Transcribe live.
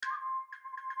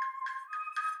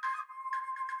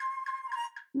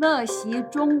乐习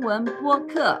中文播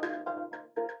客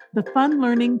the Fun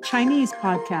Learning Chinese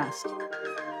podcast.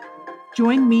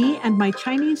 Join me and my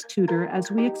Chinese tutor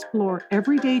as we explore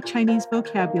everyday Chinese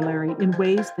vocabulary in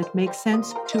ways that make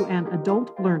sense to an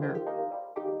adult learner.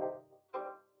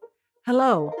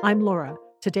 Hello, I'm Laura.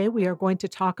 Today we are going to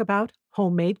talk about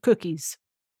homemade cookies.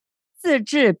 自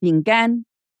制饼干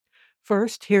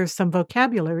First, here's some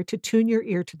vocabulary to tune your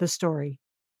ear to the story.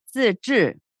 自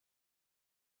制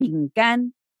饼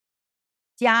干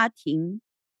家庭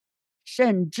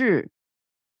甚至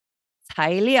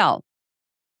材料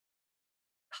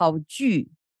考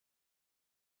据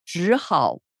只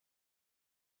好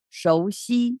熟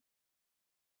悉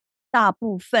大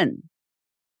部分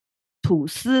吐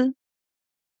司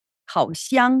烤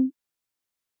箱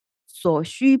所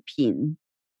需品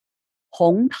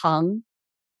红糖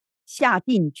下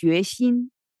定决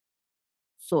心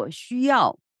所需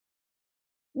要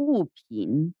物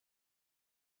品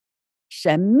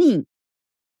神秘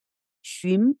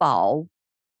寻宝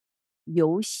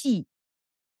游戏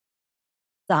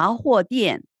杂货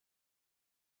店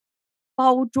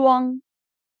包装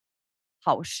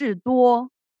好事多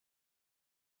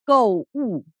购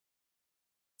物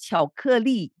巧克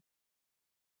力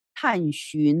探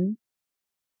寻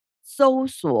搜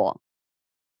索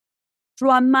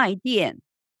专卖店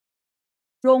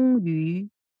终于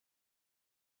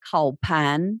烤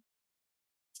盘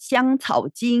香草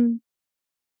精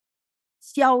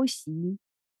消息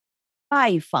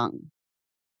拜访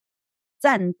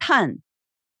赞叹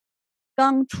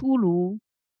刚出炉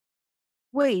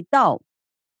味道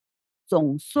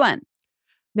总算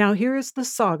Now here is the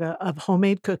saga of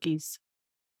homemade cookies.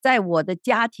 在我的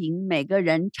家庭，每个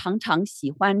人常常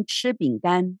喜欢吃饼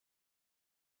干。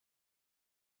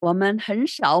我们很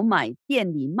少买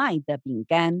店里卖的饼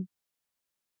干，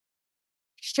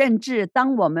甚至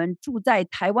当我们住在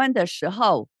台湾的时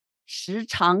候，时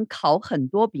常烤很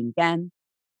多饼干。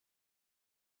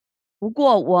不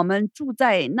过，我们住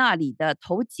在那里的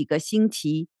头几个星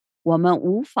期，我们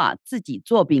无法自己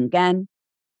做饼干，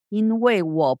因为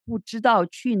我不知道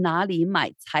去哪里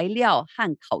买材料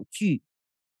和烤具。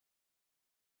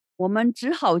我们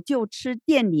只好就吃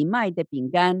店里卖的饼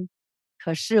干，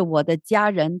可是我的家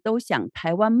人都想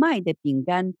台湾卖的饼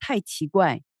干太奇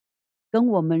怪，跟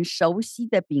我们熟悉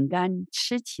的饼干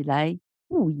吃起来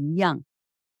不一样。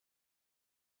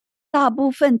大部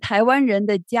分台湾人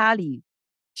的家里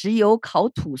只有烤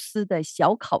吐司的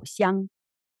小烤箱，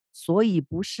所以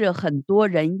不是很多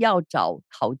人要找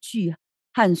烤具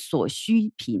和所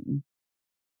需品。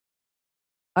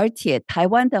而且台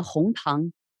湾的红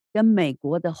糖跟美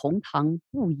国的红糖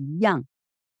不一样。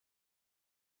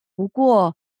不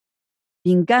过，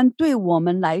饼干对我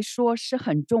们来说是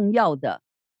很重要的，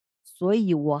所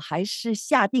以我还是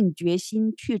下定决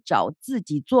心去找自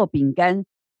己做饼干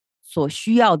所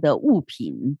需要的物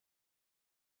品。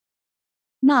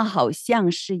那好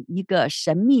像是一个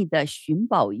神秘的寻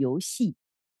宝游戏，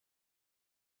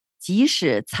即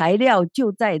使材料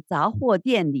就在杂货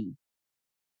店里，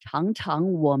常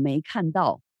常我没看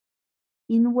到，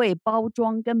因为包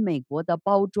装跟美国的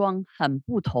包装很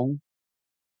不同。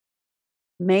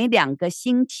每2个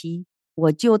星期，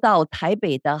我就到台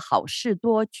北的好事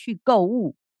多去购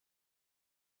物，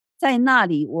在那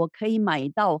里我可以买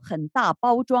到很大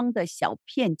包装的小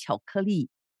片巧克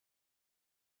力。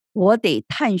我得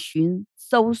探寻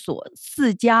搜索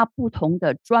4家不同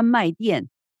的专卖店，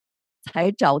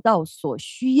才找到所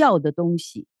需要的东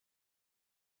西。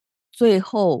最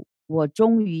后，我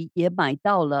终于也买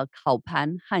到了烤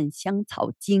盘和香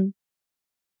草精。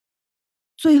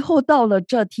最后到了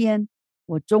这天，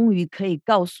我终于可以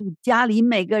告诉家里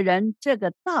每个人这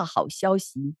个大好消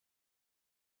息：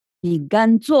饼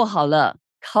干做好了，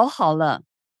烤好了。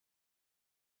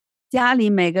家里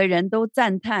每个人都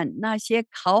赞叹那些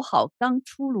烤好刚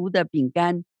出炉的饼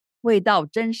干，味道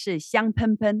真是香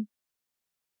喷喷。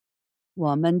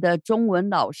我们的中文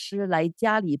老师来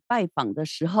家里拜访的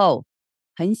时候，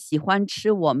很喜欢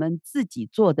吃我们自己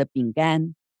做的饼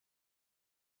干。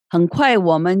很快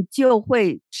我们就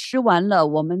会吃完了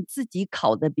我们自己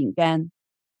烤的饼干。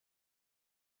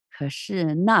可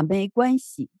是那没关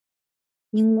系，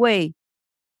因为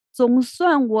总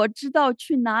算我知道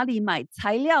去哪里买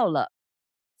材料了。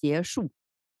结束。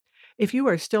If you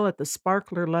are still at the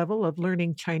sparkler level of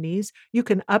learning Chinese, you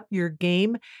can up your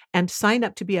game and sign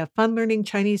up to be a Fun Learning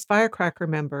Chinese Firecracker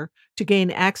member to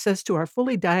gain access to our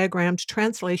fully diagrammed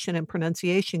translation and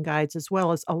pronunciation guides, as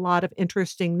well as a lot of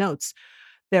interesting notes.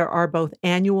 There are both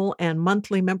annual and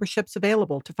monthly memberships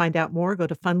available. To find out more, go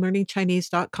to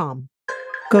funlearningchinese.com.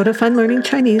 Go to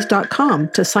funlearningchinese.com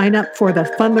to sign up for the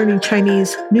Fun Learning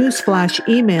Chinese newsflash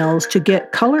emails to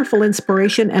get colorful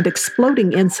inspiration and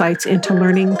exploding insights into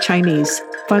learning Chinese.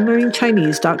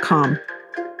 funlearningchinese.com.